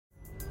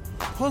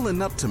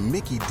Pulling up to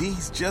Mickey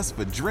D's just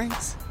for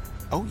drinks?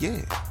 Oh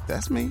yeah,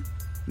 that's me.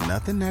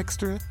 Nothing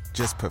extra,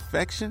 just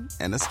perfection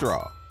and a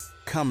straw.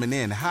 Coming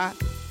in hot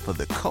for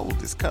the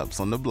coldest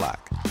cups on the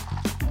block.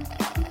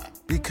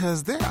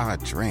 Because there are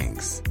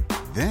drinks.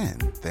 Then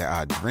there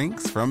are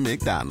drinks from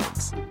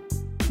McDonald's.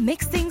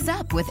 Mix things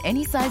up with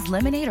any size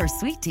lemonade or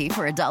sweet tea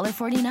for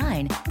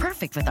 $1.49.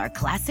 Perfect with our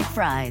classic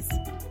fries.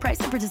 Price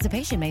and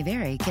participation may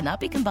vary. Cannot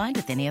be combined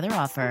with any other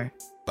offer.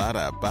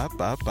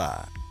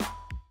 Ba-da-ba-ba-ba.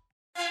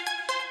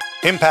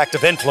 Impact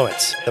of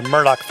Influence, the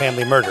Murdaugh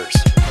family murders.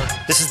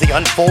 This is the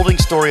unfolding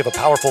story of a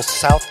powerful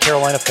South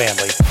Carolina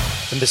family,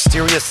 the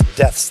mysterious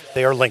deaths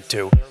they are linked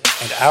to,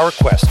 and our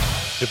quest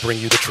to bring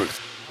you the truth.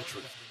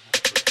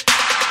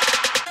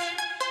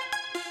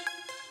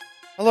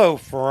 Hello,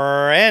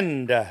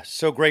 friend.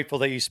 So grateful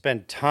that you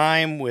spend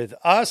time with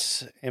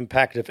us.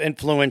 Impact of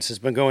Influence has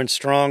been going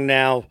strong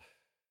now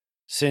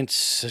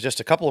since just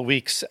a couple of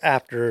weeks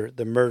after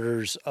the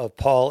murders of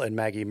Paul and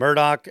Maggie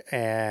Murdaugh,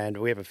 and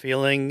we have a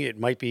feeling it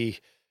might be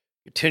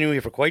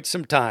continuing for quite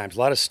some time. A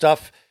lot of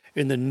stuff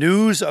in the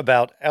news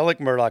about Alec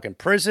Murdaugh in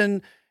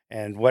prison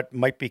and what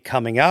might be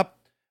coming up.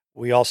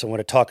 We also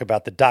want to talk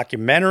about the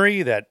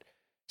documentary that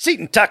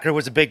Seton Tucker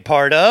was a big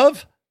part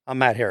of. I'm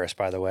Matt Harris,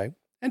 by the way.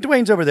 And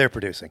Dwayne's over there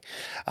producing.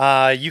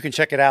 You can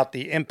check it out,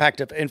 The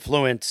Impact of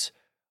Influence,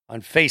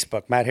 on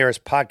Facebook,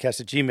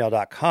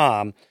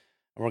 mattharrispodcast@gmail.com.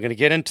 And we're going to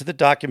get into the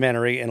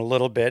documentary in a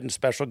little bit and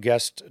special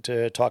guest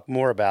to talk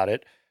more about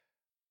it.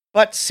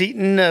 But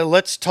Seton,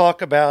 let's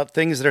talk about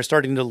things that are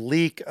starting to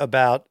leak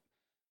about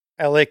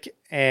Alec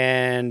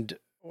and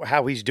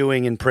how he's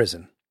doing in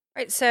prison.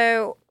 Right.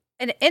 So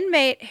an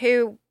inmate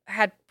who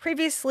had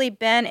previously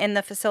been in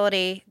the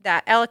facility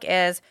that Alec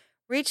is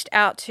reached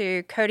out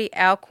to Cody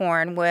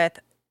Alcorn with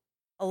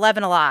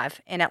 11 Alive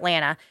in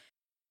Atlanta.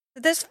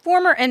 This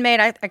former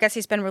inmate, I guess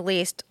he's been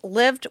released,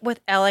 lived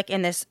with Alec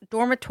in this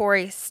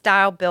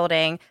dormitory-style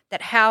building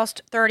that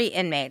housed 30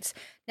 inmates.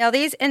 Now,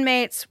 these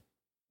inmates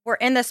were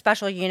in this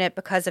special unit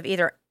because of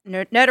either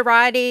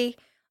notoriety,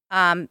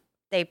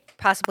 they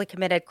possibly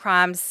committed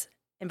crimes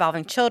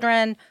involving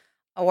children,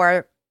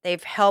 or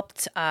they've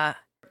helped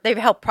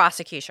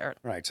prosecution.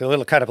 Right, so a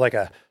little kind of like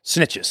a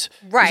snitches.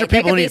 Right. These are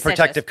people who need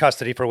protective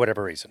custody for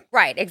whatever reason.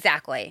 Right,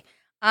 exactly.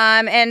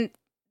 And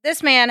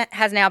this man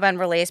has now been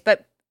released,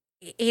 but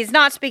he's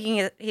not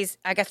speaking. He's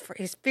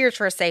feared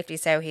for his safety,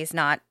 so he's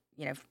not,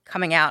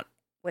 coming out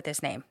with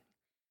his name.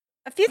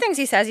 A few things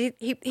he says.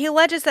 He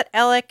alleges that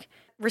Alec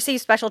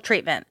received special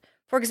treatment.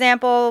 For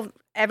example,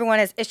 everyone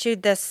has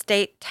issued this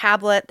state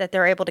tablet that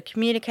they're able to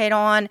communicate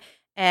on,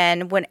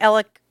 and when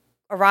Alec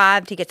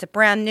arrived, he gets a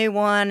brand new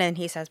one, and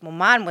he says, "Well,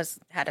 mine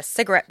had a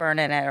cigarette burn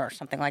in it," or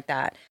something like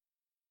that.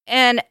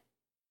 And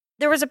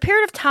there was a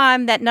period of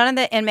time that none of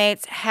the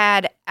inmates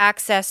had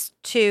access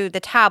to the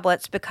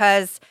tablets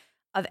because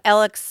of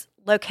Alec's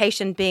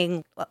location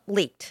being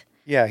leaked.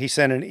 Yeah, he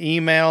sent an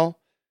email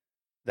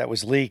that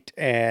was leaked,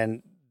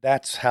 and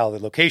that's how the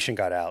location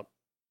got out.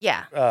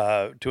 Yeah.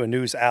 To a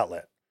news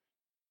outlet.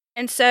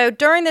 And so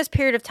during this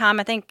period of time,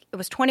 I think it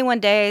was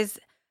 21 days,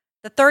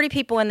 the 30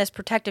 people in this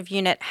protective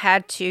unit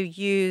had to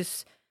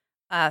use,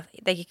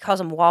 he calls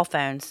them wall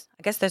phones.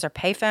 I guess those are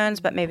pay phones,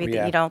 but maybe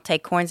you don't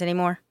take coins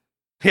anymore.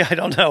 Yeah, I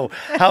don't know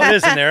how it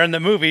is in there. In the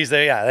movies,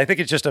 I think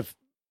it's just a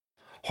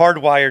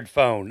hardwired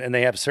phone, and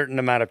they have a certain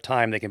amount of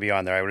time they can be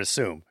on there, I would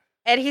assume.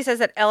 And he says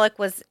that Alec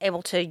was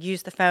able to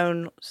use the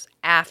phones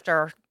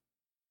after,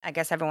 I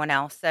guess, everyone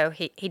else. So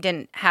he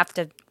didn't have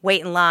to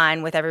wait in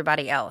line with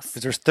everybody else.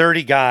 Because there's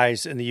 30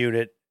 guys in the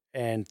unit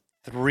and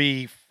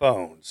 3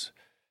 phones.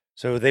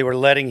 So they were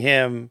letting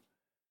him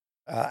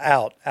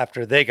out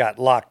after they got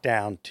locked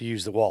down to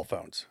use the wall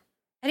phones.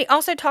 And he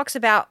also talks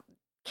about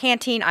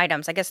canteen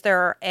items. I guess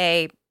they're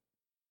a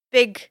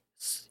big,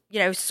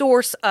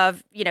 source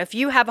of, if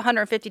you have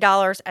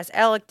 $150, as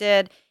Alec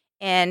did,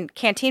 and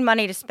canteen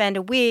money to spend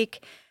a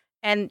week,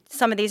 and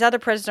some of these other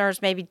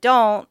prisoners maybe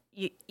don't,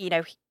 he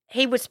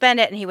would spend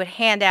it and he would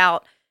hand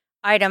out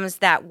items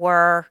that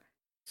were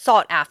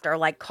sought after,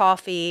 like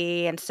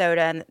coffee and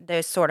soda and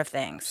those sort of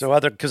things. So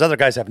because other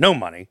guys have no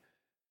money.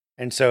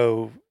 And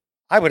so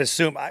I would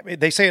assume,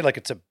 they say it like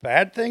it's a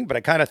bad thing, but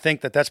I kind of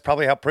think that that's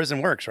probably how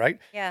prison works, right?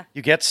 Yeah.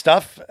 You get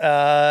stuff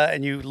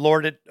and you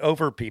lord it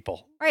over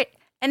people. Right.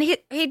 And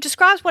he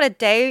describes what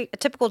a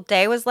typical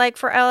day was like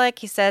for Alec.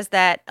 He says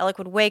that Alec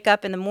would wake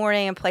up in the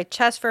morning and play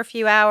chess for a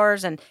few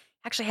hours, and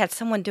actually had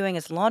someone doing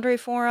his laundry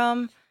for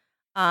him.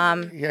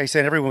 He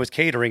said everyone was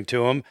catering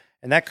to him,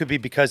 and that could be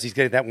because he's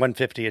getting that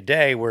 $150 a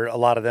day, where a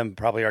lot of them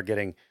probably are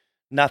getting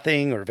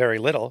nothing or very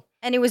little.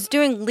 And he was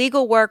doing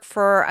legal work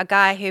for a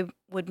guy who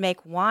would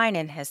make wine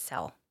in his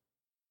cell.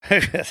 I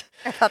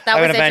thought that I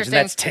was would imagine interesting.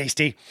 that's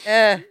tasty.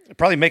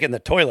 Probably make it in the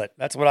toilet.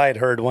 That's what I had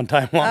heard one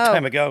time, long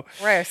time ago.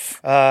 Gross.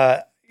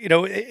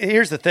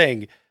 Here's the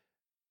thing.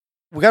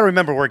 We got to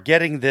remember we're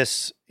getting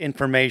this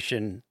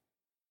information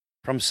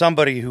from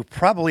somebody who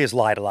probably has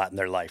lied a lot in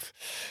their life,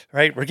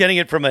 right? We're getting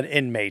it from an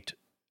inmate.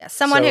 Yeah,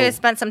 someone who has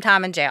spent some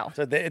time in jail.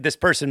 So this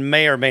person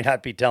may or may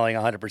not be telling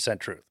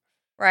 100% truth.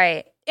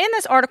 Right. In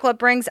this article, it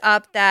brings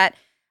up that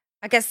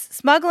I guess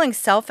smuggling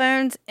cell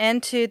phones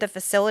into the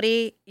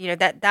facility,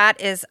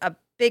 that is a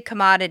big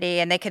commodity,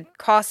 and they could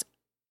cost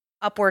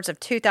upwards of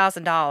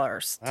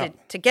 $2,000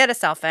 to get a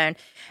cell phone.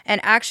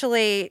 And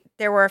actually,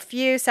 there were a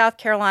few South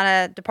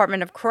Carolina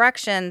Department of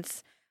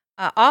Corrections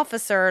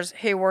officers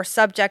who were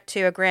subject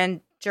to a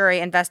grand jury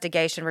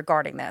investigation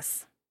regarding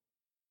this.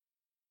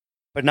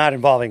 But not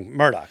involving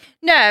Murdaugh.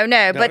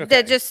 No, but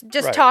okay. just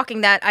Right.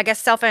 talking that I guess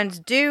cell phones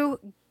do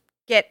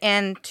get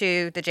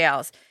into the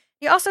jails.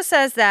 He also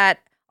says that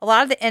a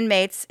lot of the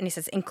inmates, and he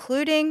says,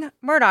 including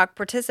Murdaugh,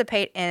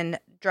 participate in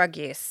drug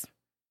use.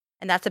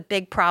 And that's a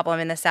big problem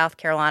in the South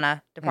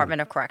Carolina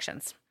Department of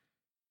Corrections.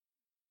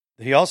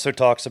 He also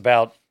talks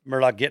about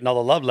Murdaugh getting all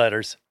the love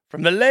letters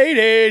from the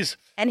ladies.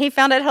 And he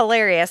found it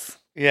hilarious.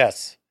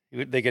 Yes.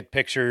 They get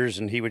pictures,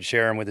 and he would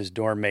share them with his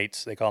dorm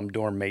mates. They call them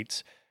dorm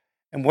mates.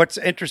 And what's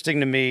interesting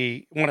to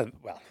me, the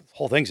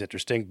whole thing's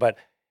interesting, but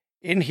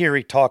in here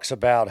he talks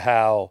about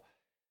how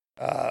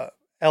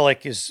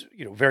Alec is,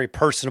 very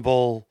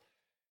personable.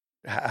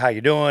 How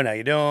you doing?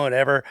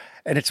 Ever.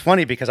 And it's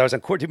funny because I was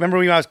on court. Do you remember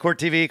when I was court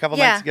TV a couple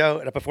nights ago?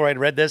 And before I'd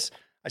read this,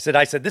 I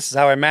said, this is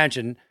how I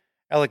imagine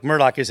Alec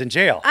Murdaugh is in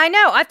jail. I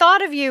know. I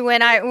thought of you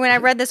when I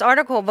read this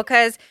article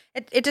because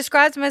it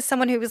describes him as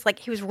someone who was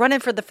he was running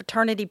for the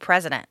fraternity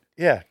president.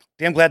 Yeah.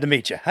 Damn glad to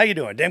meet you. How you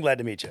doing? Damn glad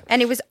to meet you.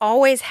 And he was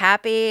always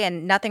happy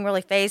and nothing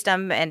really fazed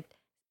him. And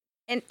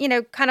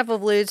kind of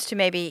alludes to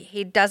maybe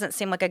he doesn't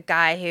seem like a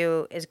guy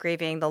who is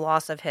grieving the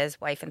loss of his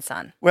wife and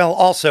son. Well,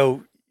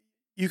 also,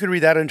 you could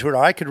read that into it,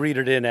 or I could read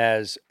it in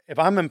as, if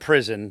I'm in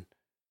prison,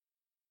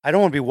 I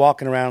don't want to be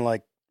walking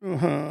around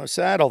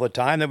sad all the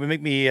time. That would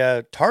make me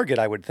a target,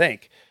 I would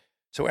think.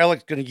 So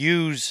Alec's going to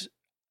use,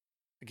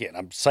 again,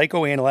 I'm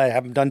psychoanalyzing, I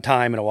haven't done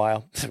time in a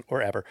while,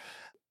 or ever,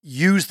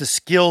 use the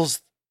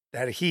skills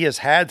that he has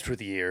had through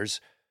the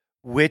years,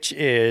 which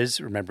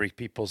is remembering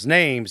people's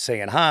names,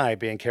 saying hi,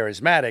 being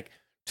charismatic,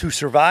 to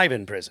survive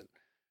in prison.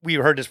 We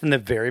heard this from the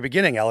very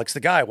beginning. Alec's the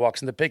guy,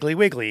 walks in the Piggly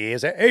Wiggly. He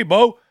is, hey,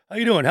 Bo, how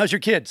you doing? How's your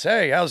kids?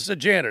 Hey, how's the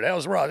janitor?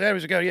 How's Ross?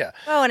 How's it go? Yeah.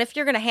 Oh, and if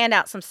you're going to hand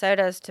out some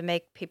sodas to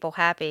make people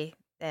happy,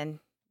 then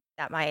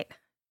that might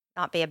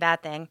not be a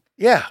bad thing.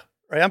 Yeah,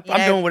 right.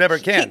 I'm doing whatever I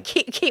can.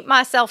 Keep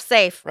myself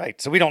safe. Right.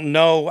 So we don't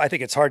know. I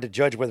think it's hard to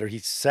judge whether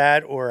he's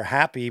sad or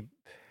happy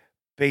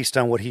based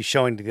on what he's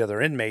showing to the other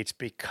inmates,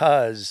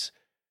 because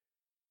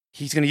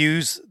he's going to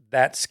use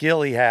that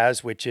skill he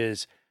has, which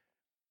is,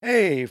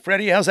 hey,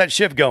 Freddie, how's that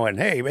shift going?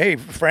 Hey,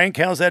 Frank,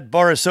 how's that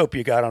bar of soap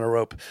you got on a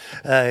rope?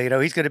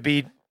 He's going to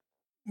be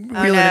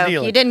wheeling and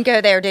dealing. You didn't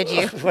go there, did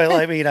you? Well,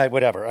 I mean,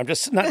 whatever. I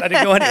didn't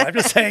go anywhere. I'm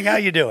just saying, how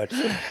you doing?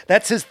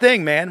 That's his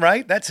thing, man,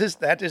 right? That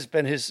has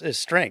been his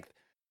strength.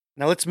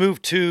 Now let's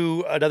move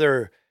to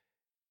another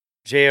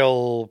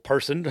jail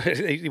person.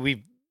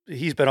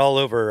 He's been all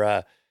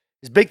over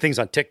his big thing's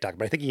on TikTok,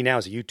 but I think he now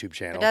has a YouTube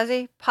channel. Does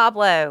he?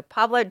 Pablo,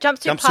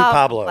 Jumpsuit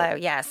Pablo.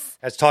 Yes.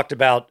 Has talked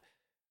about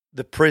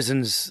the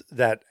prisons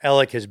that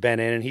Alec has been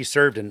in, and he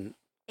served in.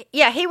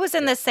 Yeah, he was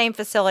in the same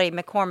facility,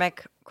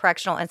 McCormick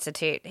Correctional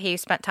Institute. He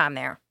spent time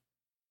there.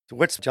 So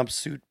what's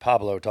Jumpsuit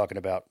Pablo talking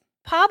about?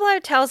 Pablo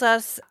tells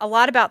us a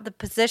lot about the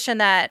position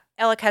that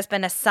Alec has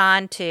been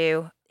assigned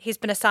to. He's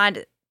been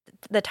assigned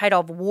the title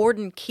of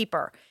warden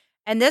keeper.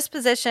 And this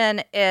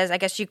position is, I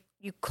guess, you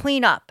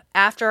clean up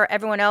after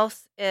everyone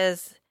else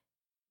is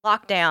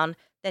locked down,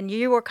 then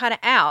you are kind of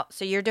out.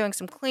 So you're doing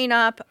some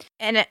cleanup.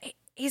 And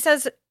he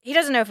says he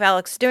doesn't know if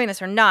Alec's doing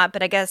this or not,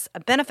 but I guess a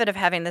benefit of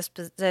having this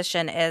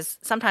position is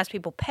sometimes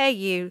people pay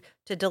you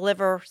to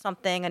deliver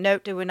something, a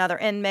note to another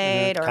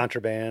inmate or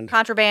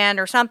contraband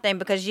or something,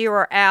 because you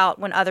are out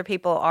when other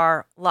people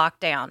are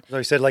locked down. So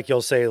he said,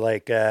 you'll say,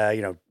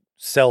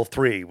 cell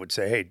 3 would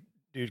say, hey,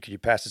 dude, could you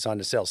pass this on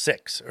to cell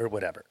 6 or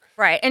whatever?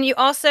 Right. And you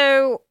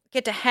also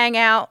get to hang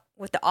out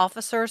with the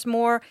officers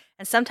more.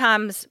 And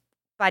sometimes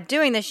by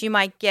doing this, you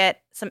might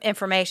get some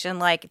information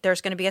like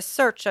there's going to be a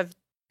search of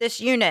this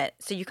unit.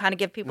 So you kind of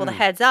give people the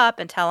heads up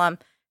and tell them,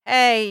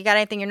 hey, you got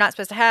anything you're not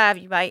supposed to have?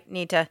 You might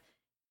need to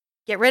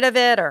get rid of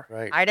it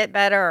or hide it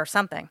better or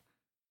something.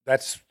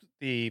 That's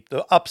the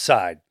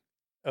upside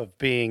of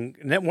being,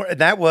 and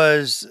that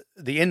was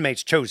the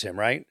inmates chose him,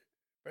 right?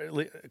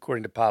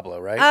 According to Pablo,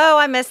 right? Oh,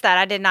 I missed that.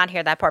 I did not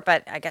hear that part,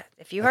 but I guess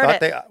if you heard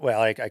it.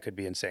 I could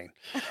be insane.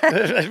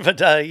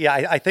 But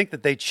I think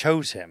that they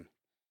chose him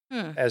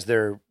as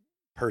their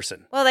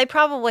person. Well, they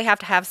probably have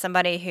to have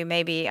somebody who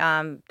maybe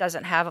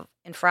doesn't have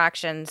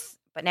infractions,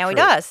 but now he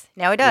does.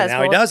 Now he does.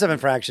 He does have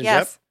infractions.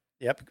 Yes.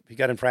 Yep. He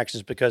got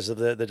infractions because of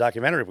the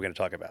documentary we're going to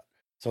talk about.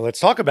 So let's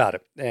talk about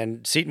it.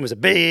 And Seaton was a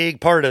big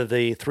part of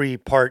the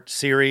 3-part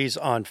series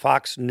on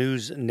Fox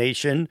News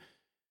Nation.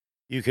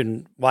 You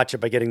can watch it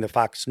by getting the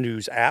Fox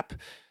News app.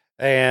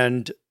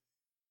 And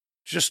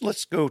just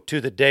let's go to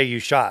the day you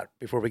shot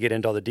before we get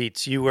into all the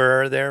deets. You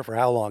were there for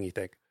how long, you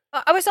think?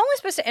 I was only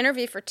supposed to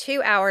interview for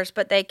 2 hours,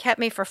 but they kept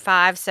me for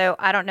 5. So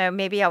I don't know.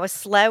 Maybe I was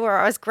slow or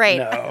I was great.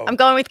 No. I'm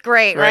going with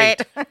great,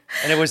 right? And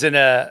it was in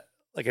an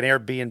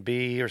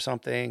Airbnb or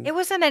something? It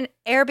was in an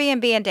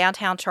Airbnb in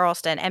downtown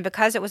Charleston. And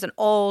because it was an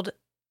old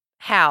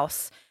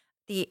house,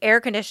 the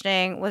air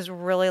conditioning was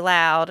really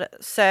loud.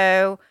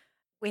 So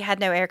we had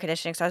no air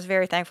conditioning. So I was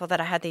very thankful that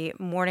I had the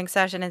morning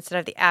session instead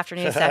of the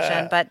afternoon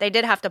session. But they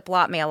did have to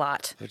blot me a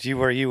lot. But you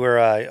were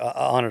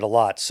on it a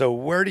lot. So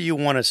where do you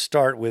want to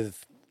start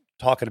with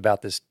talking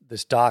about this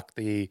doc?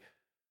 The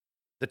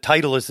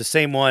title is the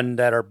same one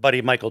that our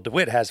buddy Michael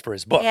DeWitt has for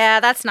his book. Yeah,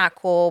 that's not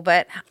cool,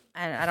 but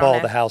I don't Fall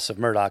know. the House of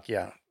Murdaugh,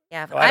 yeah.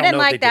 Yeah, Well, I didn't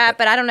know if they like did that,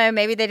 but I don't know.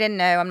 Maybe they didn't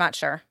know. I'm not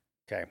sure.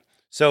 Okay.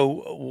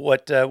 So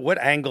what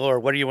angle or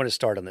what do you want to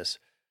start on this?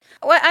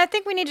 Well, I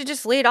think we need to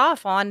just lead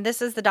off on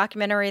this is the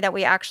documentary that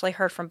we actually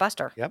heard from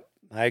Buster. Yep,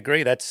 I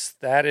agree.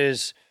 That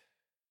is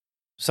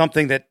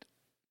something that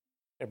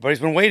everybody's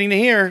been waiting to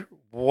hear.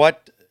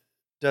 What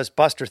does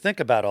Buster think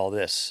about all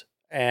this?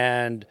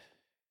 And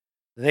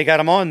they got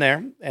him on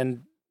there,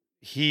 and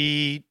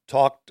he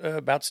talked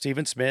about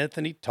Stephen Smith,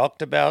 and he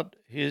talked about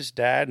his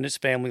dad and his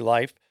family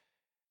life.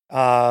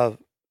 Some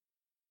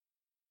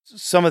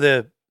of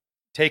the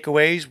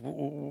takeaways,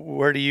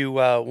 where do you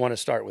want to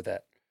start with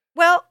that?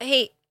 Well,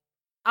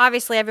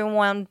 obviously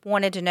everyone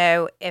wanted to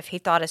know if he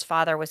thought his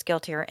father was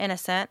guilty or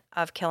innocent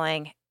of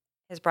killing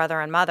his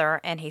brother and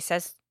mother, and he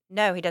says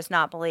no, he does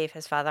not believe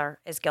his father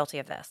is guilty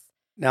of this.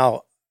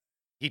 Now,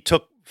 he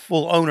took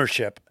full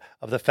ownership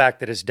of the fact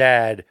that his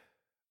dad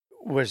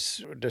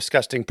was a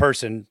disgusting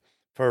person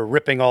for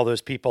ripping all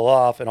those people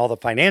off and all the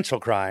financial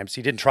crimes.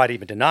 He didn't try to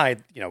even deny,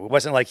 it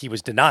wasn't like he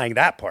was denying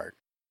that part.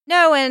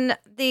 No, and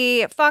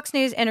the Fox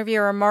News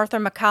interviewer, Martha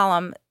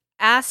McCallum,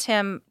 asked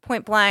him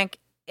point blank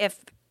if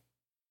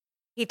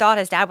he thought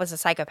his dad was a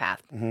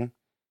psychopath. Mm-hmm.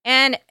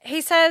 And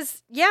he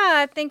says, yeah,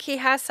 I think he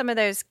has some of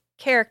those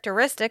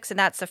characteristics, and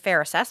that's a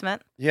fair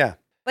assessment. Yeah.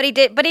 But he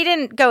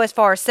didn't go as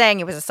far as saying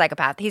he was a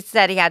psychopath. He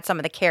said he had some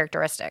of the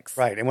characteristics.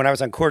 Right. And when I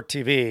was on Court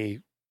TV,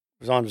 I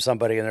was on with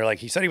somebody, and they're like,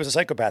 he said he was a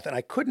psychopath. And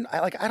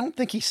I don't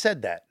think he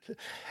said that,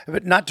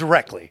 but not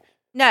directly.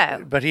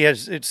 No. But he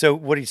has, so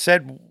what he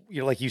said,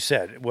 like you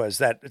said, was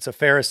that it's a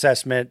fair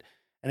assessment,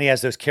 and he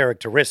has those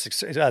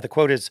characteristics. The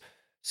quote is,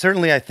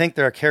 certainly I think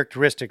there are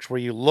characteristics where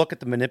you look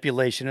at the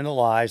manipulation and the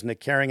lies and the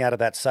carrying out of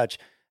that such,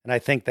 and I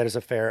think that is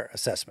a fair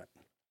assessment.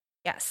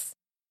 Yes.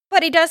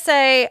 But he does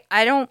say,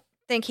 I don't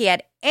think he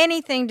had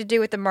anything to do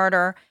with the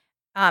murder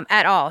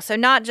at all. So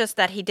not just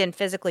that he didn't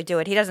physically do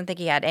it. He doesn't think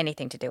he had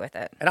anything to do with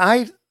it. And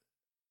I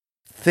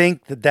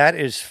think that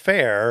is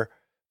fair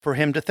for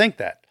him to think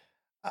that.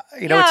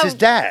 It's his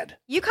dad.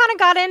 You kind of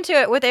got into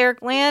it with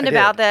Eric Land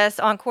about this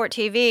on Court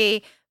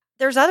TV.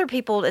 There's other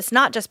people, it's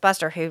not just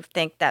Buster, who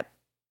think that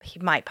he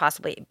might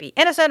possibly be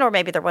innocent, or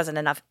maybe there wasn't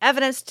enough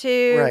evidence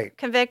to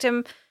convict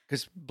him.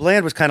 Because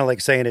Bland was kind of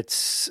like saying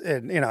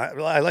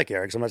I like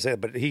Eric, so I'm not saying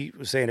it, but he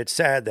was saying it's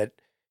sad that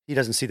he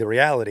doesn't see the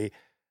reality.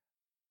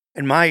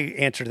 And my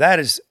answer to that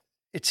is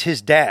it's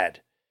his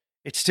dad.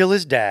 It's still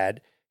his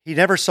dad. He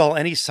never saw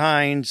any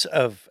signs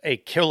of a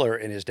killer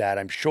in his dad,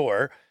 I'm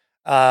sure.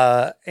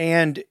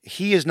 And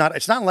he is not,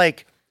 it's not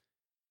like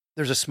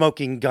there's a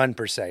smoking gun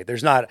per se.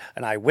 There's not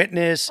an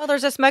eyewitness. Well,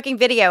 there's a smoking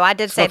video. I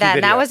did say that.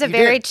 And that was a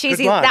very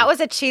cheesy, that was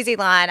a cheesy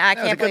line. I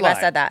can't believe I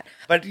said that.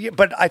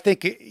 But I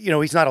think,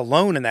 he's not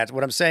alone in that.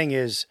 What I'm saying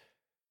is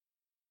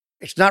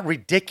it's not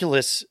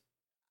ridiculous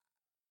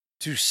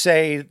to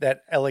say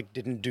that Alec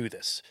didn't do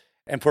this.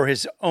 And for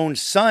his own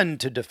son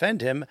to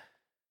defend him,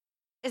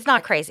 it's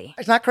not crazy.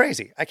 It's not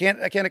crazy. I can't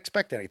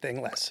expect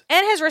anything less.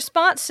 And his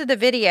response to the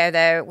video,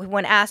 though,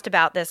 when asked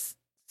about this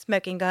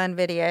smoking gun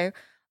video,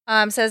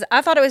 says,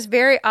 I thought it was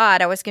very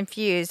odd. I was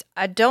confused.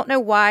 I don't know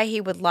why he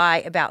would lie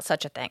about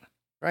such a thing.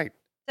 Right.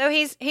 So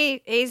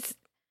he's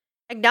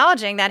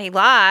acknowledging that he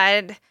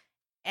lied,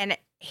 and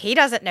he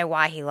doesn't know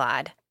why he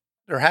lied.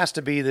 There has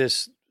to be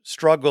this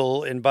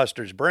struggle in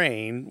Buster's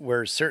brain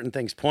where certain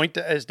things point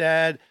to his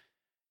dad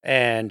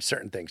and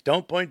certain things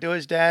don't point to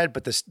his dad,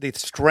 but the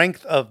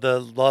strength of the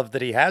love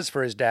that he has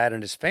for his dad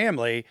and his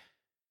family,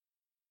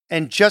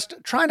 and just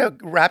trying to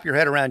wrap your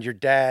head around your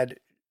dad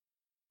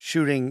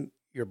shooting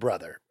your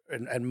brother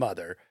and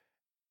mother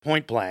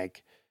point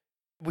blank.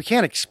 We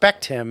can't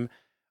expect him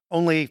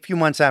only a few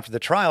months after the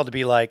trial to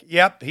be like,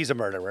 yep, he's a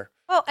murderer.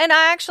 Well, and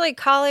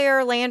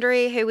Collier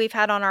Landry, who we've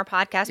had on our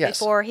podcast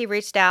before, he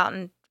reached out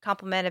and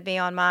complimented me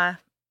on my...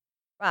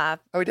 oh,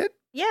 he did?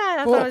 Yeah,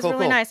 I thought it was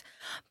really nice.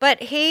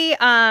 But he,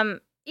 I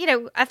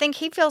think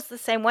he feels the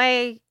same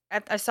way.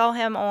 I saw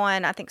him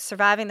on, I think,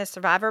 Surviving the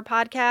Survivor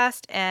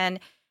podcast, and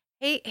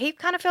he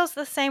kind of feels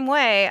the same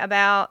way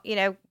about,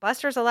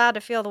 Buster's allowed to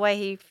feel the way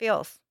he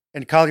feels.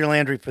 And Collier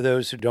Landry, for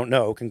those who don't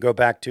know, can go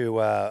back to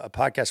a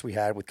podcast we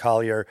had with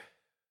Collier.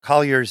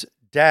 Collier's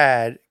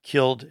dad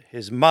killed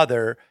his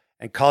mother,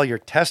 and Collier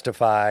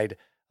testified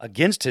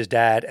against his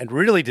dad and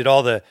really did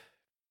all the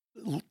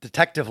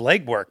detective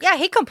legwork. Yeah,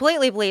 he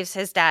completely believes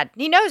his dad.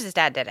 He knows his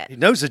dad did it. He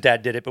knows his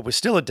dad did it, but was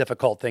still a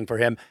difficult thing for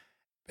him.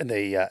 And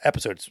the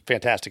episode's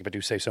fantastic, if I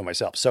do say so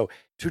myself. So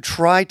to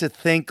try to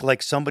think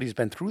like somebody's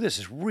been through this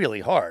is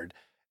really hard.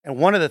 And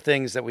one of the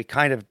things that we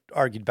kind of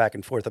argued back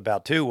and forth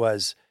about too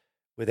was,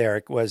 with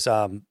Eric, was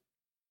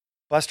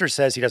Buster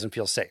says he doesn't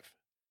feel safe.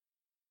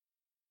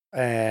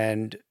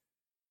 And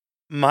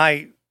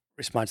my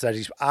response to that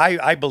is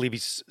I believe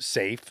he's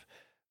safe.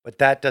 but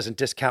that doesn't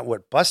discount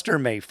what Buster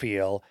may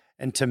feel.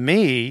 And to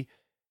me,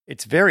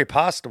 it's very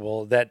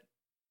possible that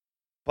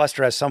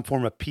Buster has some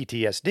form of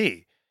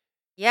PTSD.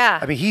 Yeah.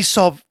 I mean, he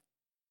saw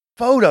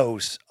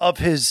photos of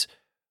his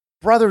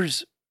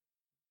brother's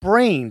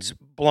brains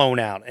blown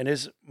out and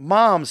his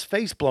mom's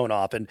face blown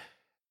off. And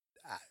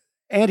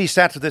Andy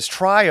sat through this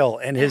trial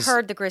and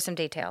heard the gruesome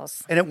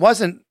details. And it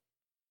wasn't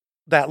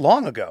that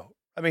long ago.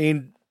 I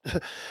mean,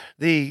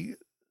 he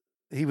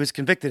was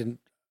convicted in,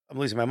 I'm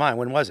losing my mind.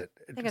 When was it?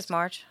 I think it's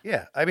March.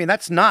 Yeah. I mean,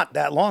 that's not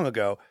that long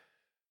ago.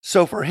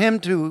 So for him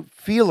to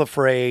feel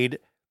afraid,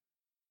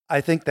 I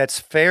think that's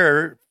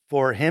fair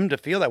for him to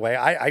feel that way.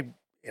 I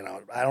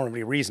don't have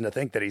any reason to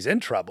think that he's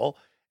in trouble.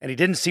 And he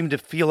didn't seem to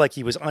feel like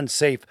he was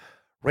unsafe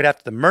right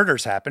after the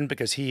murders happened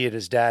because he and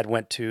his dad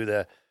went to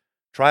the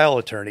trial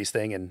attorneys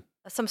thing and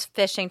some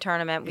fishing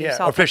tournament. We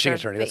saw or fishing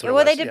attorney. That's what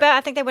well, they did both.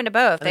 I think they went to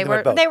both.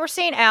 They were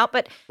seen out,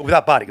 but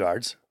without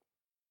bodyguards.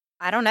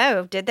 I don't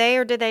know. Did they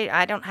or did they?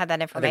 I don't have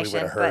that information. I think we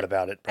would have heard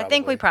about it. Probably. I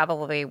think we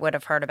probably would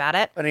have heard about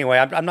it. But anyway,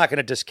 I'm not going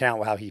to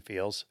discount how he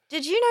feels.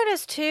 Did you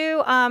notice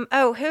too?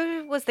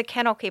 Who was the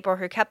kennel keeper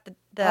who kept the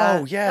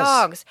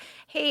dogs?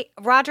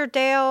 Roger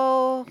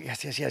Dale.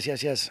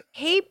 Yes.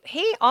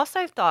 He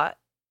also thought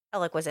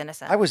Alec was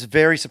innocent. I was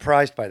very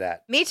surprised by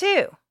that. Me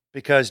too.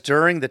 Because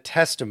during the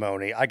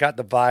testimony, I got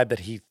the vibe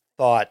that he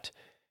thought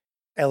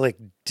Alec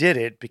did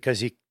it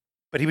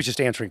but he was just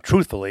answering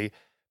truthfully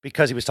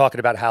because he was talking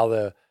about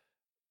how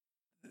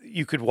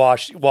you could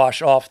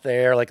wash off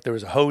there, like there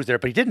was a hose there,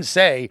 but he didn't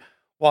say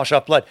wash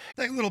off blood.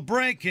 Take a little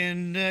break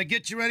and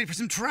get you ready for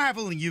some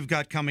traveling you've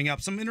got coming up,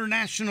 some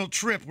international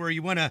trip where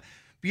you want to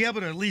be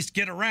able to at least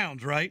get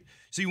around, right?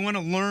 So you want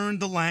to learn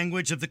the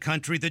language of the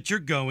country that you're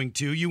going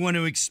to. You want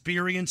to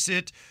experience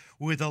it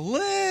with a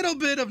little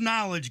bit of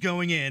knowledge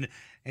going in,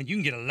 and you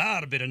can get a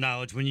lot of bit of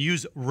knowledge when you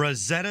use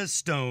Rosetta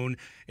Stone.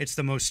 It's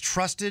the most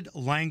trusted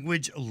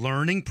language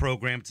learning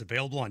program. It's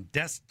available on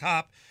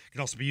desktop. It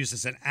can also be used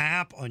as an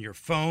app on your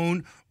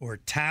phone or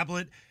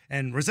tablet.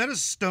 And Rosetta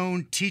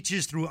Stone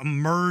teaches through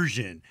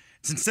immersion.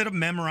 It's instead of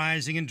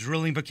memorizing and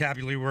drilling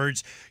vocabulary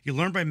words, you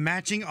learn by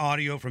matching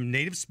audio from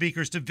native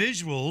speakers to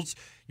visuals.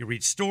 You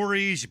read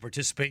stories, you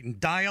participate in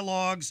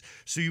dialogues,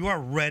 so you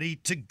are ready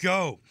to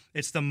go.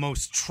 It's the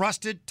most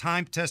trusted,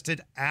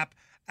 time-tested app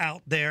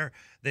out there.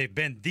 They've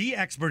been the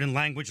expert in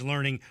language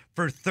learning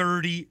for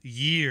 30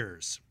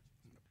 years.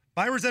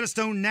 Buy Rosetta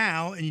Stone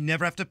now, and you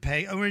never have to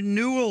pay a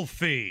renewal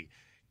fee.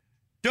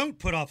 Don't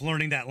put off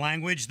learning that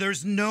language.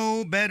 There's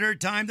no better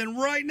time than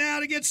right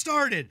now to get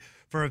started.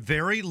 For a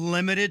very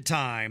limited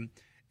time,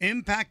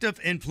 Impact of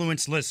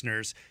Influence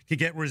listeners can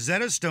get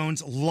Rosetta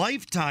Stone's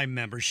lifetime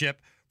membership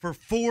for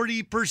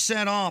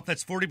 40% off.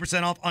 That's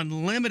 40% off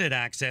unlimited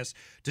access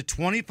to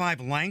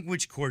 25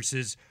 language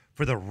courses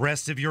for the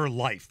rest of your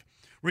life.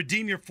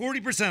 Redeem your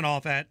 40%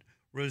 off at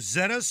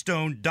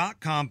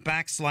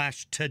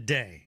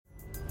rosettastone.com/today.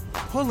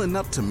 Pulling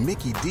up to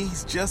Mickey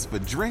D's just for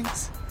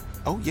drinks?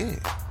 Oh yeah,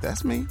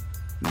 that's me.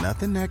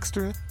 Nothing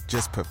extra,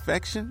 just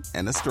perfection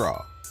and a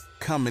straw.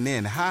 Coming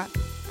in hot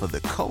for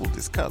the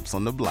coldest cups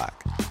on the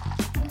block.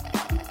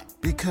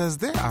 Because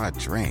there are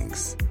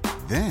drinks.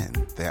 Then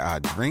there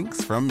are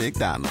drinks from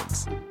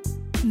McDonald's.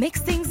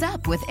 Mix things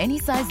up with any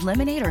size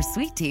lemonade or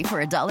sweet tea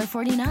for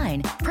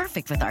 $1.49.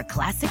 Perfect with our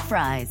classic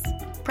fries.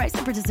 Price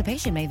and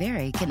participation may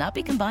vary. Cannot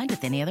be combined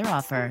with any other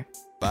offer.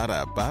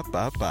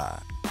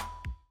 Ba-da-ba-ba-ba.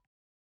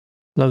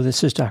 Hello,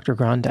 this is Dr.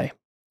 Grande,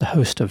 the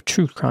host of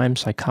True Crime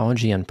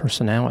Psychology and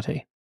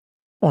Personality.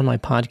 On my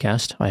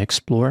podcast, I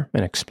explore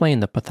and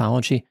explain the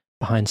pathology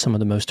behind some of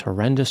the most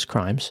horrendous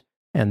crimes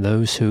and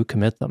those who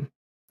commit them.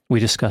 We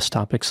discuss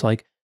topics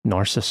like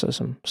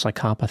narcissism,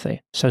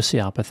 psychopathy,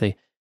 sociopathy,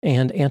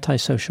 and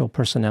antisocial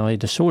personality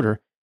disorder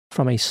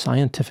from a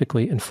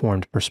scientifically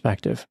informed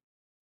perspective.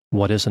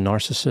 What is a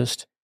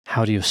narcissist?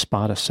 How do you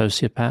spot a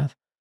sociopath?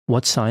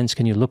 What signs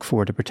can you look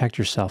for to protect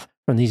yourself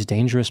from these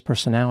dangerous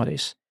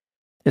personalities?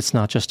 It's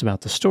not just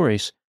about the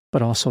stories,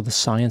 but also the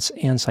science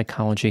and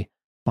psychology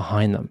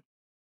behind them.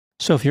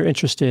 So if you're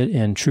interested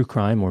in true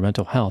crime or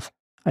mental health,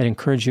 I'd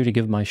encourage you to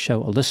give my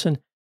show a listen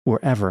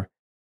wherever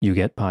you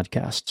get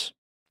podcasts.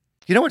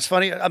 You know what's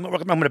funny? I'm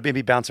going to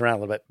maybe bounce around a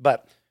little bit,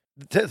 but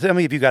tell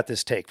me if you got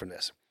this take from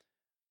this.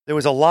 There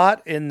was a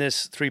lot in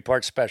this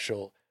 3-part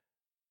special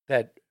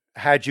that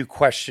had you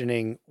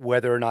questioning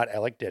whether or not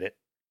Alec did it,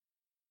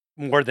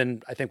 more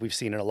than I think we've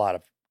seen in a lot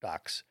of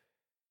docs.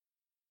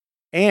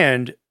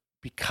 And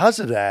because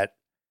of that,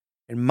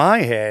 in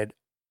my head,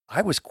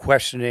 I was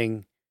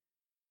questioning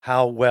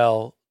how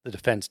well the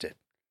defense did.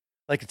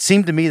 Like, it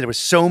seemed to me there were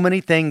so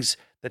many things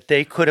that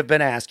they could have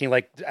been asking,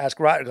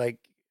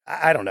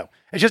 I don't know.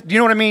 It's just, you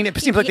know what I mean? It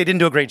seems like they didn't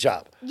do a great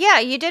job. Yeah,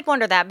 you did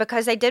wonder that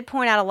because they did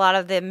point out a lot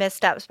of the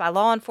missteps by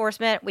law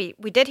enforcement. We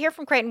did hear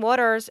from Creighton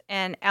Waters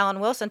and Alan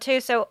Wilson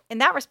too. So in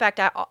that respect,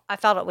 I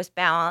felt it was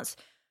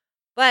balanced.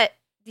 But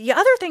the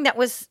other thing that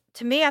was,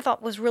 to me, I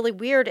thought was really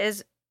weird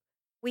is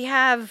we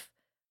have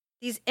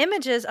these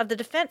images of the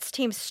defense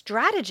team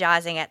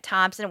strategizing at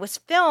times, and it was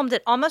filmed.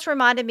 It almost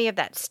reminded me of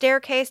that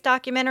Staircase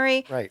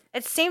documentary. Right.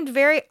 It seemed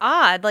very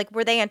odd. Like,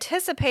 were they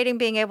anticipating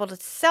being able to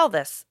sell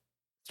this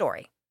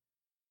story?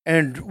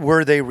 And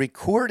were they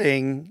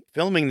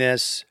filming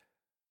this,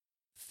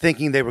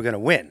 thinking they were going to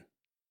win?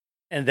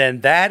 And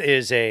then that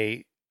is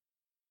a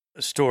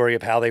story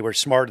of how they were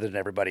smarter than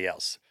everybody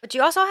else. But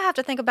you also have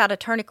to think about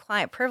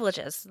attorney-client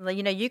privileges.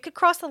 You know, you could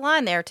cross the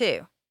line there,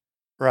 too.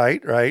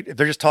 Right. If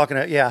they're just talking,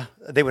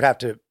 they would have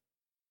to,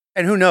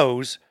 and who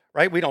knows,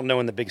 right? We don't know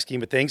in the big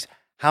scheme of things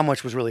how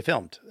much was really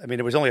filmed. I mean,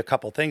 there was only a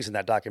couple things in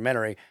that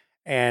documentary,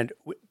 and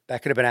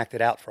that could have been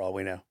acted out for all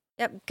we know.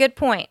 Yep, good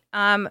point.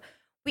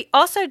 We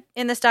also,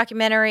 in this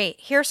documentary,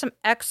 hear some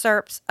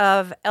excerpts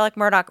of Alec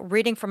Murdaugh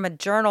reading from a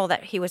journal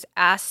that he was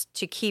asked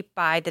to keep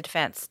by the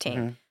defense team.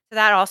 Mm-hmm. So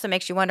that also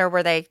makes you wonder,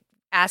 were they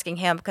asking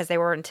him because they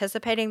were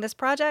anticipating this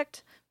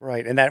project?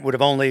 Right, and that would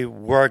have only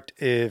worked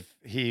if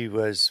he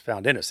was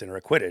found innocent or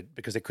acquitted,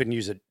 because they couldn't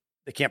use it.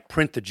 They can't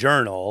print the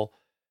journal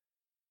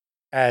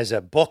as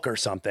a book or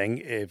something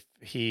if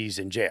he's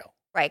in jail.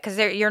 Right, because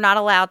you're not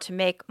allowed to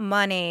make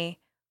money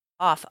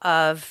off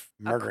of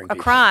Murdering a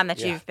people. crime that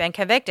Yeah. you've been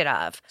convicted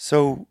of.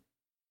 So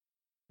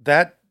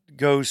that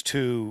goes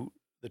to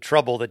the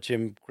trouble that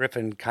Jim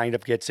Griffin kind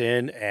of gets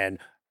in, and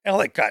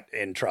Alec got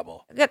in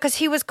trouble. Yeah, because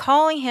he was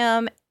calling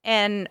him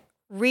and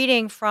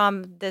reading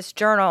from this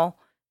journal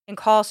in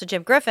calls to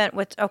Jim Griffin,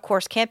 which of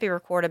course can't be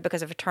recorded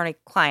because of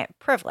attorney-client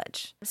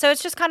privilege. So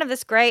it's just kind of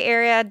this gray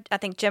area. I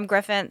think Jim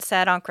Griffin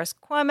said on Chris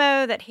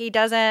Cuomo that he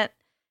doesn't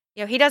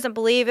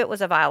believe it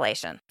was a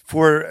violation.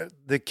 For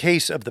the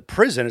case of the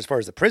prison, as far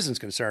as the prison's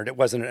concerned, it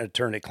wasn't an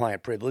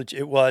attorney-client privilege.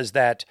 It was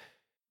that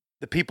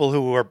the people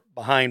who are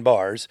behind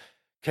bars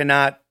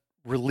cannot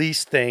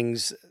release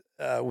things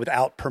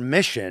without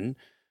permission,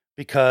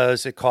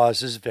 because it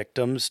causes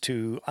victims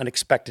to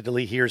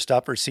unexpectedly hear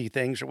stuff or see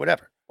things or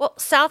whatever. Well,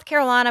 South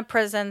Carolina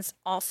prisons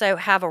also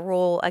have a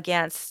rule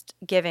against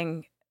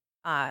giving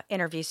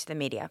interviews to the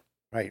media.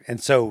 Right.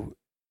 And so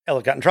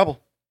Alec got in trouble.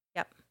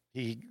 Yep.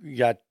 He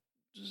got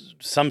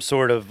some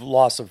sort of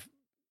loss of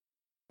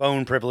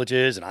phone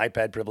privileges and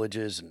iPad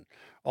privileges and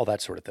all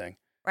that sort of thing.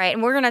 Right.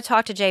 And we're going to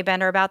talk to Jay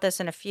Bender about this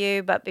in a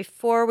few. But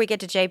before we get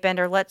to Jay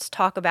Bender, let's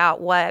talk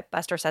about what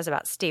Buster says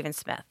about Stephen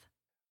Smith.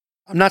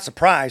 I'm not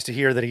surprised to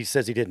hear that he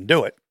says he didn't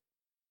do it.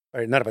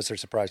 Right, none of us are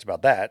surprised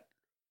about that.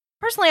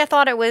 Personally, I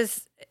thought it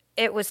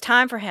was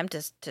time for him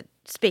to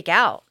speak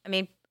out. I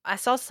mean, I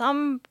saw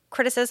some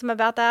criticism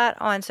about that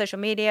on social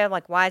media,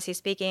 like, why is he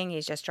speaking?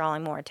 He's just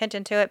drawing more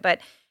attention to it. But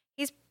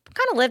he's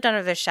kind of lived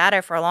under the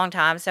shadow for a long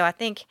time, so I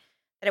think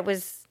that it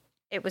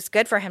was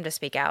good for him to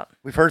speak out.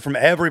 We've heard from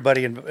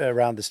everybody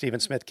around the Stephen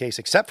Smith case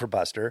except for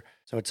Buster.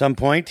 So at some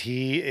point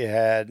he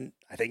had,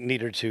 I think,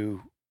 needed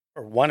to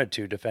or wanted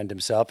to defend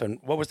himself. And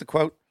what was the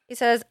quote? He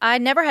says, "I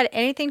never had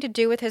anything to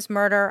do with his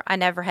murder. I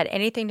never had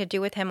anything to do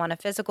with him on a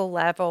physical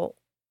level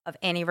of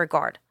any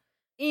regard."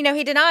 You know,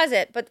 he denies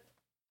it, but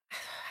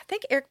I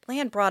think Eric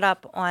Bland brought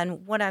up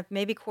on one of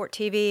maybe Court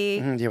TV.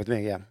 Mm-hmm, yeah, with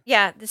me, yeah.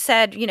 Yeah,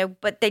 said,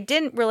 but they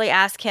didn't really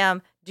ask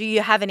him, do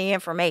you have any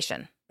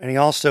information? And he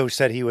also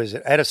said he was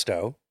at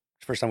Edisto,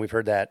 first time we've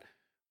heard that,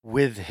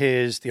 with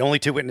the only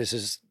two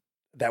witnesses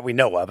that we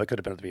know of. It could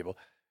have been other people.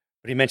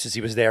 But he mentions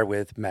he was there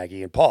with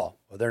Maggie and Paul.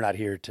 Well, they're not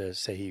here to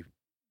say he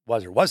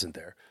was or wasn't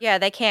there. Yeah,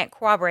 they can't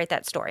corroborate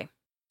that story.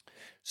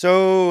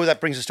 So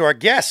that brings us to our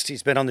guest.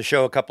 He's been on the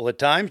show a couple of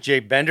times. Jay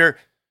Bender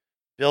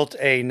built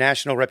a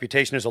national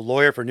reputation as a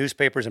lawyer for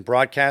newspapers and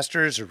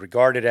broadcasters,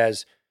 regarded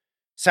as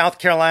South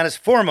Carolina's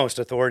foremost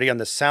authority on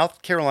the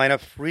South Carolina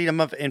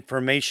Freedom of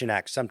Information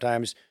Act.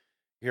 Sometimes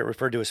you hear it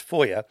referred to as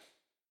FOIA.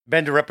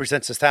 Bender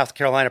represents the South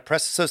Carolina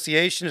Press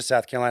Association, the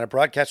South Carolina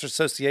Broadcasters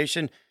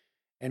Association,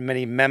 and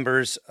many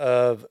members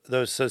of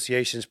those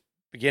associations,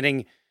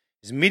 beginning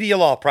his media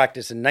law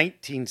practice in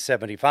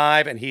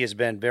 1975, and he has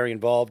been very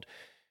involved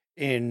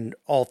in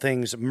all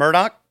things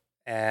Murdaugh.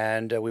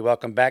 And we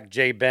welcome back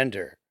Jay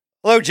Bender.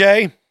 Hello,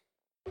 Jay.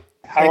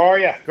 How are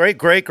you?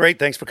 Great.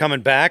 Thanks for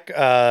coming back.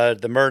 The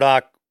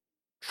Murdaugh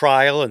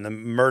trial and the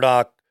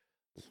Murdaugh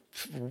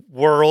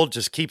world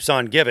just keeps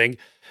on giving.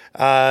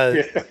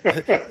 Who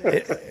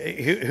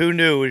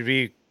knew we'd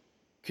be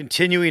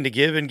continuing to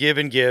give and give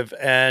and give?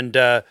 And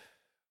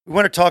we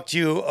want to talk to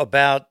you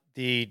about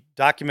the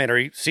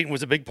documentary Seton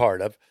was a big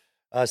part of.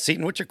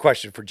 Seton, what's your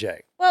question for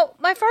Jay? Well,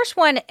 my first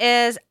one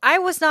is, I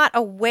was not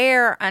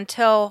aware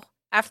until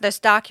after this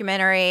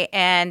documentary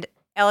and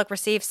Alec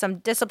received some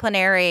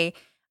disciplinary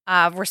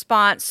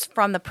response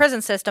from the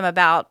prison system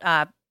about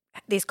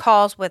these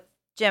calls with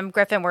Jim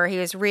Griffin where he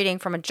was reading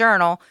from a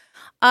journal.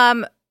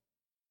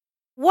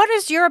 What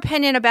is your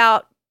opinion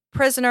about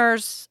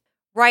prisoners'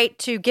 right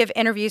to give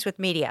interviews with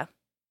media?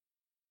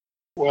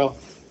 Well,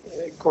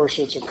 of course,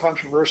 it's a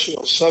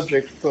controversial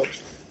subject, but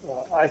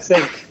I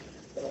think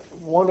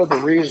one of the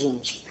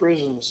reasons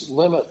prisons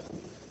limit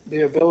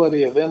the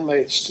ability of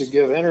inmates to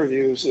give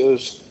interviews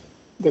is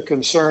the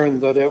concern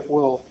that it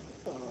will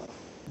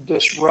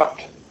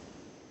disrupt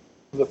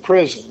the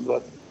prison,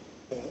 that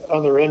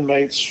other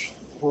inmates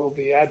will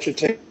be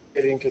agitated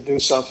waiting to do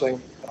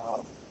something.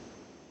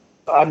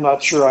 I'm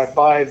not sure I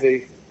buy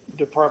the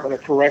Department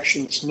of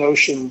Corrections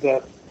notion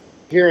that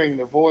hearing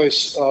the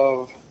voice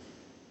of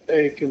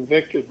a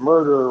convicted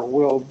murderer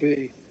will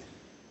be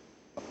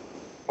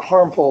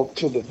harmful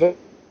to the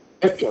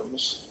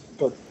victims,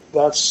 but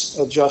that's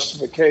a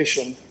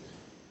justification.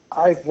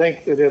 I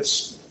think that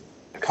it's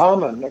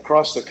common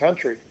across the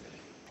country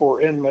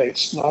for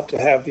inmates not to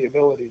have the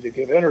ability to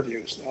give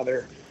interviews. Now,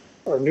 there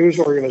are news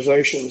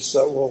organizations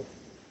that will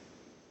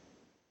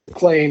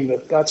claim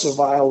that that's a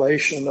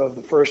violation of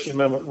the First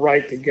Amendment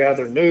right to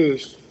gather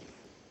news,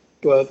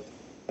 but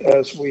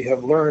as we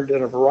have learned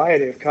in a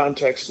variety of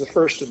contexts, the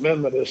First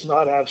Amendment is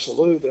not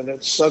absolute and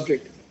it's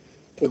subject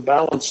to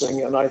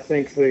balancing. And I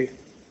think the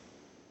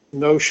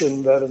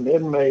notion that an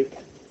inmate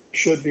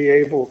should be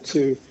able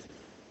to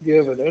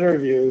give an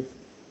interview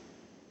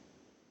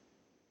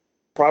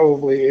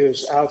probably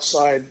is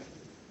outside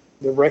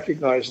the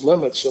recognized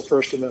limits of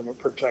First Amendment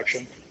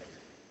protection.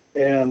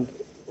 And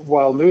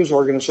while news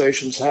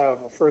organizations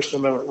have a First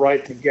Amendment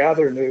right to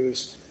gather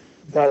news,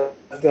 that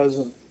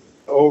doesn't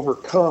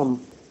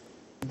overcome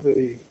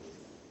the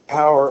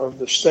power of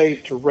the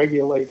state to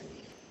regulate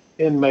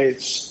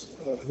inmates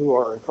who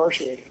are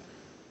incarcerated.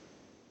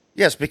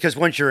 Yes, because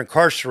once you're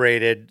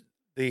incarcerated,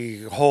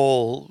 the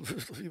whole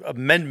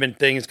amendment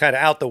thing is kind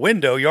of out the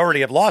window. You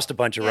already have lost a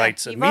bunch of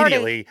rights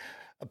immediately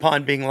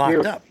upon being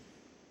locked up.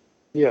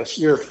 Yes,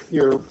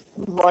 your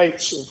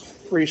rights of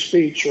free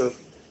speech are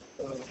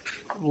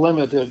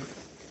limited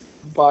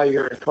by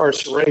your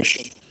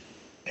incarceration.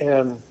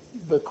 And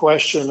the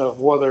question of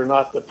whether or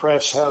not the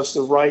press has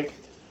the right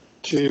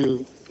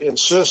to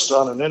insist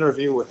on an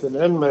interview with an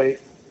inmate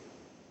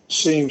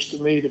seems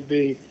to me to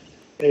be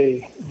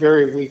a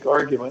very weak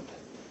argument.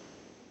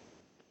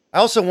 I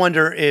also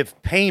wonder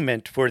if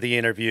payment for the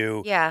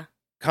interview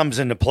comes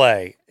into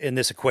play in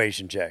this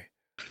equation, Jay.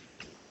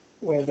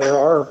 Well, there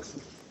are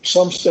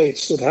some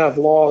states that have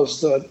laws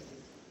that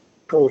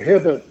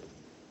prohibit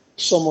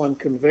someone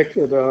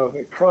convicted of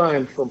a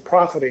crime from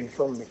profiting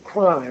from the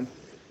crime.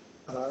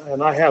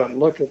 And I haven't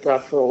looked at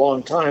that for a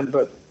long time,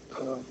 but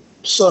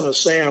Son of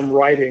Sam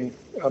writing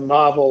a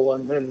novel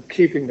and then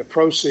keeping the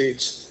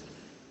proceeds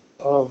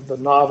of the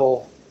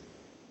novel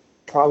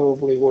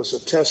probably was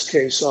a test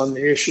case on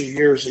the issue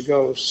years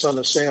ago. Son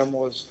of Sam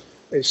was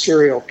a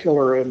serial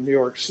killer in New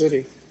York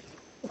City.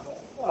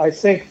 I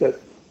think that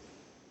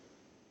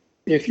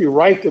if you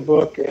write the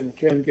book and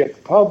can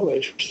get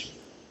published,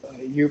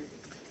 you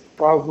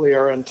probably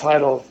are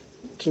entitled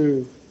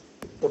to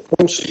the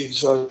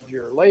proceeds of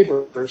your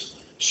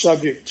labors,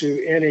 subject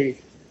to any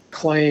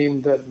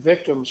claim that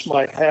victims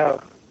might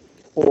have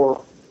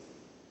for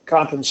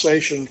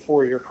compensation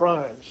for your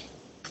crimes.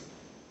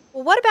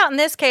 Well, what about in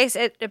this case?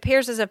 It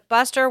appears as if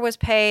Buster was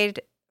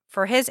paid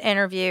for his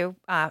interview,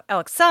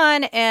 Alec's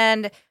son,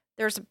 and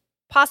there's a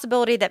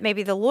possibility that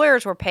maybe the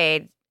lawyers were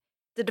paid.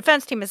 The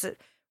defense team has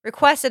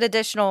requested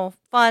additional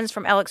funds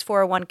from Alec's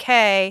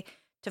 401k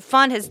to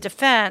fund his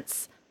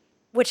defense,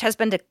 which has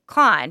been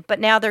declined, but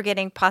now they're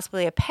getting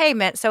possibly a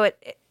payment. So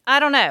I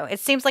don't know. It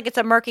seems like it's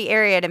a murky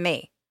area to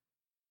me.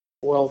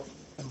 Well,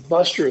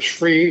 Buster is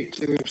free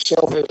to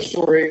sell his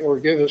story or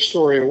give his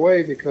story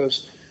away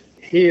because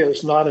he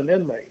is not an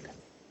inmate.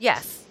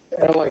 Yes.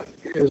 Alec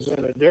is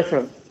in a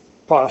different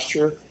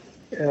posture,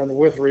 and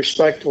with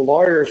respect to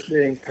lawyers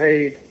being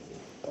paid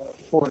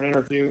for an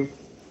interview,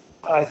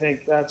 I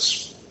think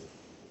that's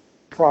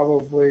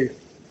probably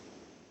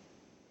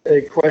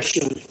a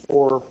question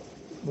for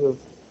the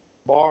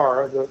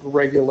bar that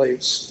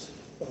regulates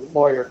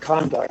lawyer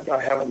conduct.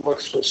 I haven't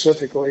looked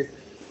specifically,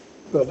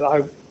 but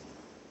I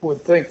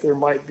would think there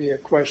might be a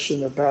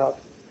question about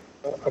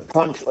a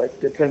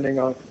conflict depending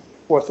on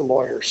what the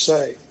lawyers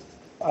say.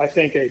 I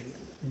think a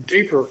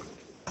deeper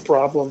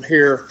problem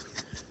here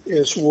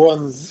is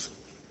one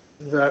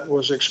that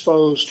was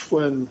exposed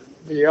when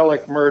the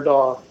Alec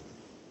Murdaugh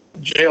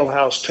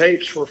jailhouse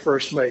tapes were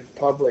first made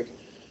public.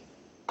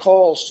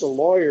 Calls to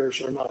lawyers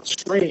are not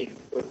screened,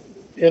 but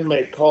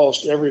inmate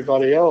calls to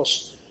everybody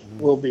else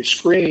will be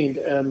screened,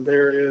 and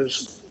there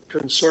is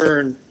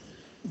concern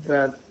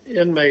that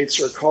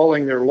inmates are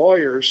calling their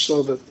lawyers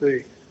so that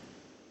the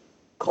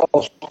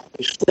calls will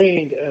be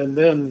screened, and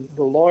then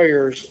the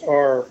lawyers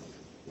are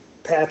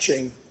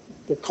patching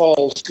the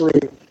calls through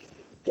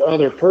to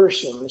other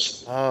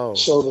persons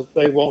so that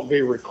they won't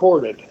be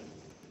recorded.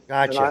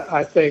 Gotcha. And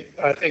I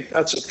think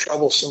that's a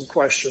troublesome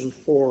question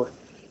for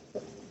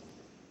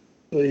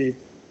the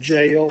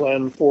jail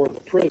and for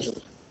the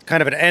prison.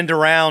 Kind of an end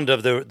around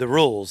of the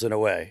rules in a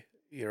way.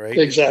 You're right.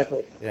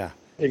 Exactly. Yeah.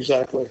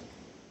 Exactly.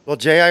 Well,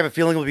 Jay, I have a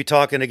feeling we'll be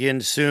talking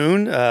again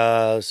soon.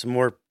 Some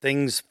more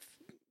things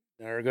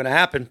are going to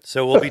happen,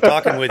 so we'll be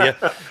talking with you.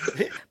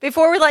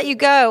 Before we let you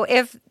go,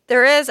 if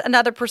there is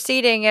another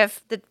proceeding,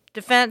 if the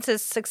defense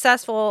is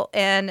successful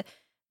in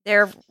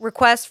their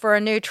request for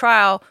a new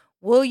trial,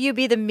 will you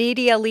be the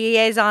media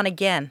liaison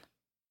again?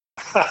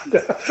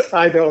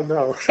 I don't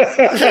know.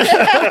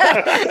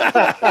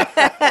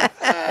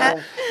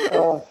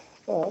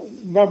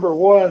 Number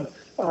one,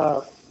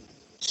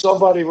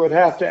 somebody would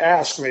have to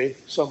ask me,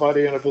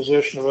 somebody in a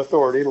position of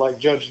authority, like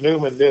Judge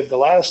Newman did the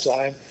last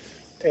time,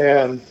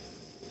 and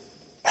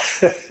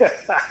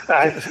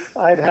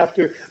I'd have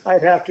to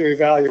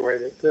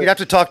evaluate it. You'd have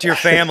to talk to your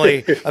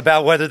family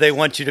about whether they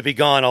want you to be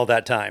gone all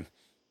that time.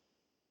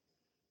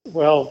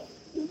 Well,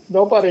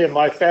 nobody in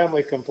my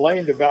family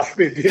complained about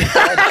me being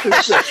gone.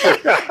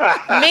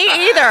 Me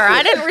either.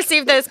 I didn't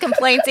receive those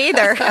complaints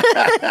either.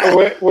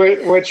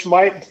 which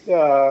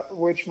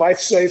might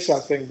say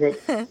something,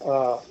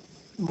 but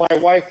my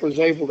wife was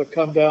able to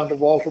come down to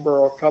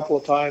Walterboro a couple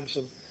of times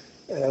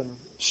and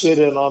sit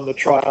in on the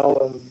trial,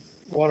 and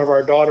one of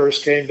our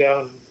daughters came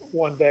down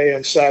one day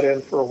and sat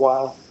in for a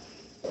while.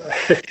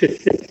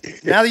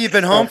 Now that you've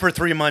been home for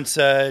 3 months,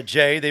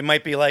 Jay, they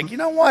might be like, you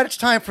know what? It's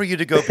time for you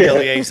to go be a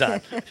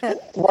liaison.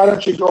 Why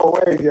don't you go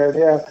away again?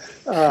 Yeah,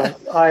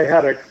 I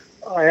had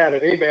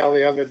an email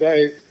the other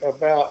day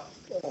about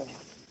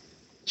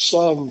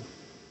some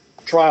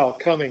trial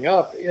coming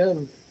up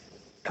in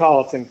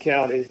Colleton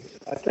County.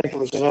 I think it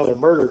was another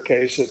murder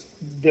case that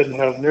didn't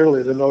have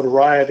nearly the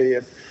notoriety,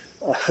 and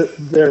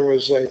there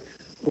was a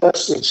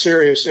less than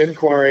serious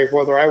inquiry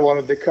whether I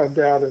wanted to come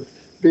down and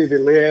be the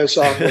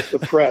liaison with the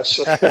press.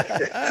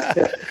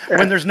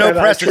 When there's no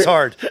press, it's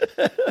hard.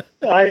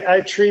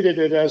 I treated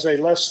it as a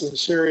less than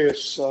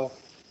serious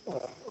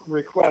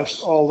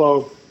request,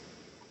 although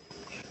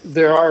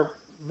there are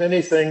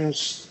many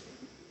things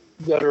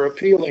that are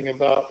appealing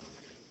about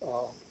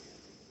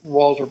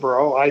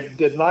Walterboro. I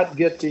did not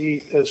get to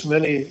eat as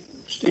many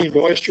steamed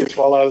oysters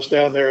while I was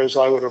down there as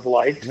I would have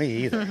liked.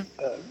 Me either.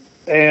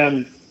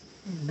 And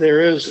there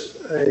is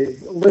a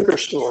liquor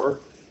store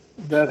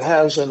that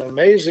has an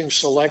amazing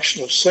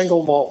selection of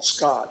single malt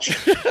scotch.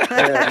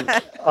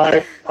 And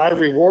I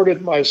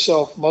rewarded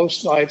myself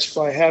most nights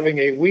by having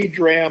a wee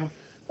dram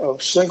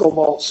of single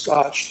malt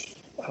scotch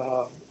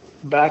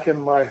back in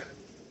my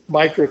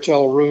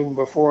microtel room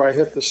before I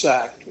hit the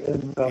sack.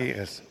 And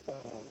Yes.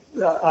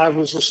 I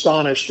was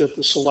astonished at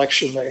the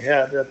selection they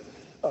had.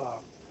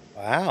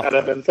 Wow. And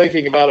I've been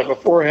thinking about it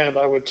beforehand.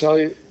 I would tell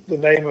you the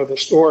name of the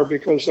store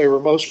because they were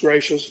most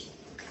gracious.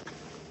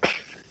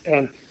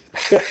 And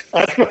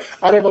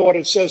I don't know what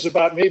it says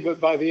about me, but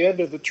by the end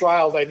of the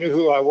trial, they knew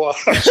who I was.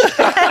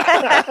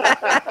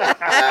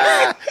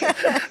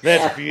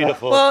 That's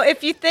beautiful. Well,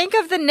 if you think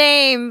of the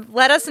name,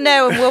 let us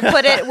know, and we'll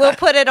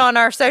put it on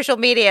our social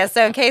media.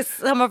 So in case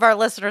some of our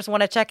listeners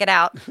want to check it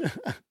out.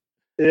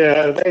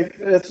 Yeah,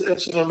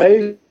 it's an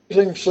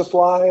amazing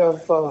supply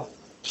of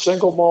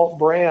single malt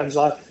brands.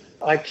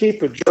 I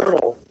keep a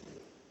journal.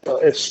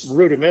 It's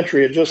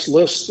rudimentary. It just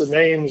lists the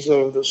names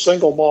of the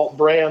single malt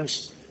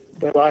brands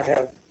that I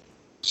have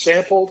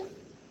sampled,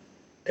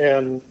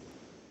 and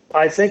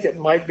I think it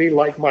might be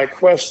like my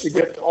quest to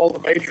get to all the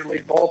major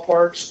league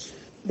ballparks.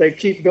 They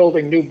keep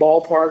building new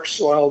ballparks,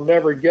 so I'll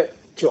never get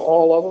to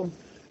all of them.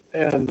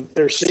 And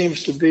there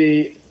seems to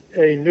be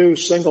a new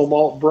single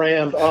malt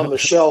brand on the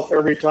shelf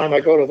every time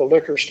I go to the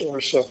liquor store.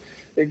 So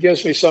it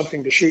gives me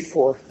something to shoot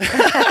for.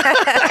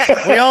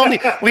 we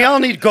all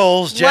need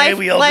goals, Jay.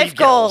 We all life need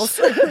goals.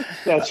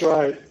 That's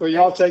right. Well,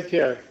 y'all take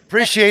care.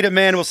 Appreciate it,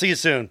 man. We'll see you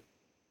soon.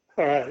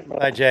 All right. Bye.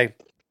 Bye, Jay.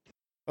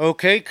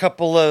 Okay,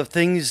 couple of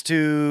things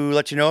to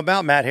let you know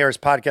about. Matt Harris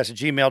Podcast at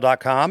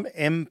gmail.com,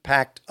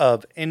 Impact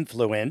of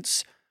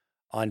Influence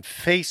on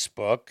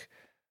Facebook.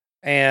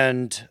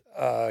 And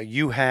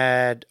you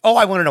had,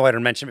 I want to know what I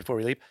mentioned before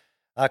we leave.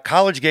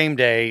 College Game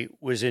Day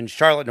was in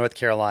Charlotte, North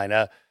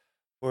Carolina,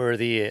 for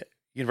the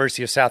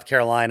University of South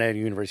Carolina and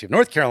University of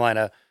North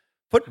Carolina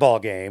football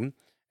game.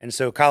 And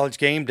so College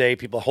Game Day,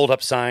 people hold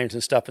up signs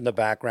and stuff in the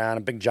background,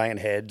 and big giant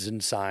heads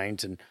and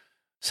signs. And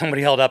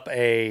somebody held up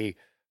a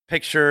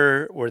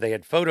picture where they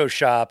had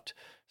photoshopped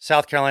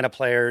South Carolina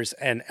players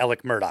and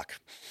Alec Murdaugh,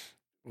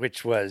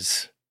 which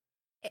was...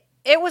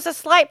 It was a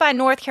slight by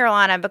North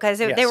Carolina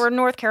because Yes. they were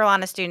North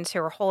Carolina students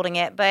who were holding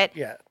it, but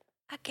Yeah.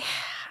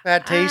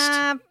 Bad taste?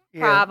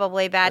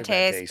 Probably bad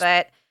Very taste,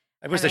 but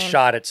It was I a mean-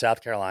 shot at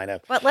South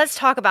Carolina. But let's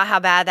talk about how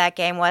bad that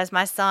game was.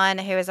 My son,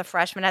 who is a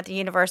freshman at the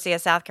University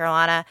of South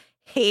Carolina,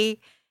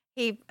 he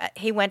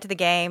went to the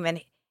game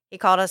and he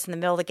called us in the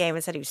middle of the game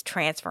and said he was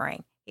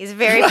transferring. He's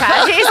very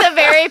he's a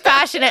very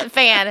passionate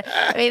fan.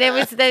 I mean,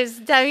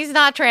 he's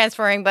not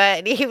transferring,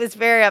 but he was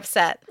very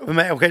upset.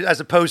 Okay, as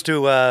opposed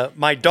to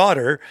my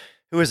daughter,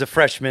 who is a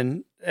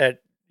freshman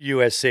at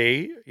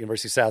USC,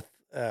 University of South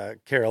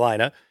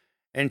Carolina,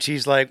 and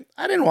she's like,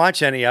 I didn't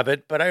watch any of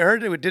it, but I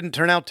heard it didn't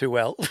turn out too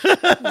well.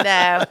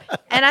 No.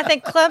 And I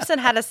think Clemson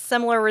had a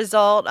similar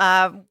result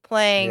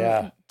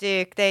playing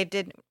Duke. They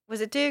did.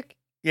 Was it Duke?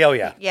 Yeah, oh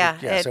yeah.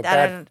 Yeah. So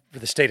bad for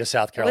the state of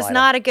South It Carolina. was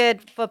not a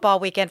good football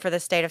weekend for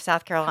the state of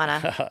South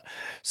Carolina.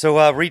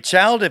 So reach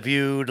out if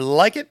you'd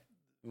like it.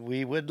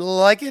 We would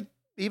like it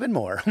even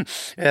more.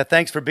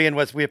 Thanks for being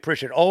with us. We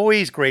appreciate it.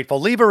 Always grateful.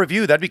 Leave a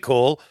review. That'd be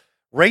cool.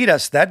 Rate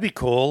us. That'd be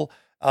cool.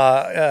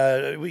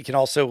 We can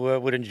also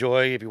would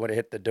enjoy if you want to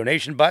hit the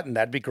donation button.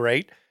 That'd be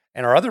great.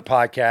 And our other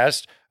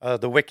podcast,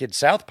 the Wicked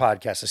South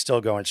podcast, is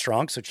still going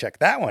strong. So check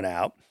that one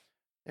out.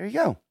 There you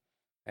go.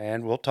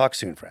 And we'll talk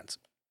soon, friends.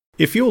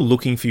 If you're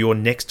looking for your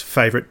next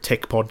favourite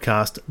tech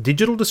podcast,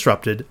 Digital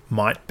Disrupted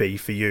might be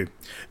for you.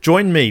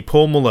 Join me,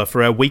 Paul Muller,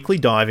 for our weekly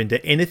dive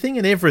into anything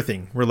and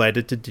everything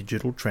related to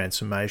digital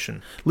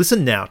transformation.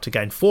 Listen now to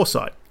gain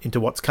foresight into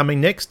what's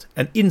coming next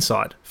and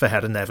insight for how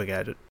to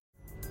navigate it.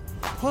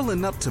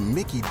 Pulling up to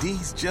Mickey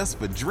D's just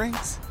for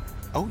drinks?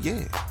 Oh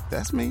yeah,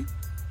 that's me.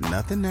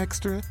 Nothing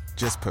extra,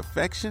 just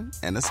perfection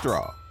and a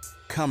straw.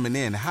 Coming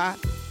in hot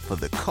for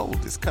the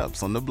coldest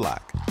cups on the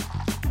block.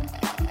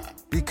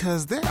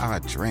 Because there are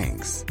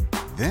drinks.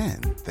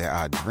 Then there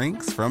are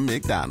drinks from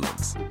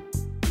McDonald's.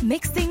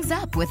 Mix things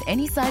up with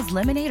any size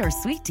lemonade or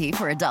sweet tea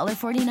for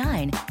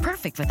 $1.49.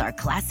 Perfect with our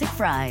classic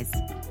fries.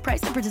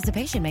 Price and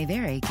participation may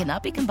vary.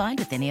 Cannot be combined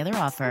with any other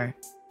offer.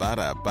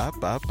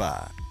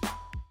 Ba-da-ba-ba-ba.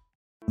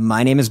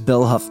 My name is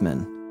Bill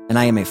Huffman, and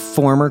I am a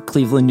former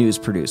Cleveland news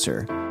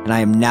producer, and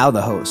I am now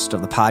the host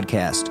of the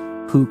podcast,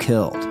 Who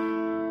Killed?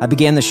 I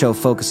began the show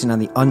focusing on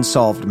the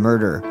unsolved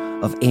murder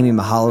of Amy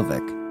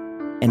Mihaljevic.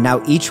 And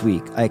now each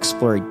week, I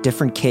explore a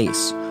different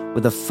case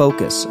with a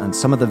focus on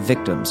some of the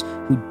victims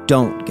who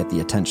don't get the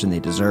attention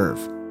they deserve.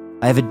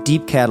 I have a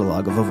deep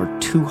catalog of over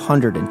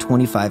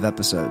 225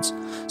 episodes,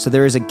 so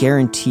there is a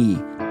guarantee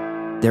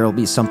there will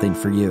be something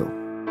for you.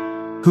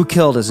 Who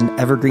Killed is an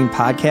evergreen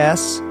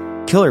podcasts,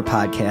 killer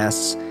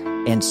podcasts,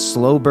 and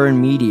slow burn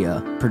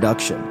media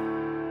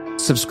production.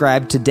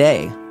 Subscribe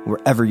today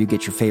wherever you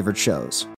get your favorite shows.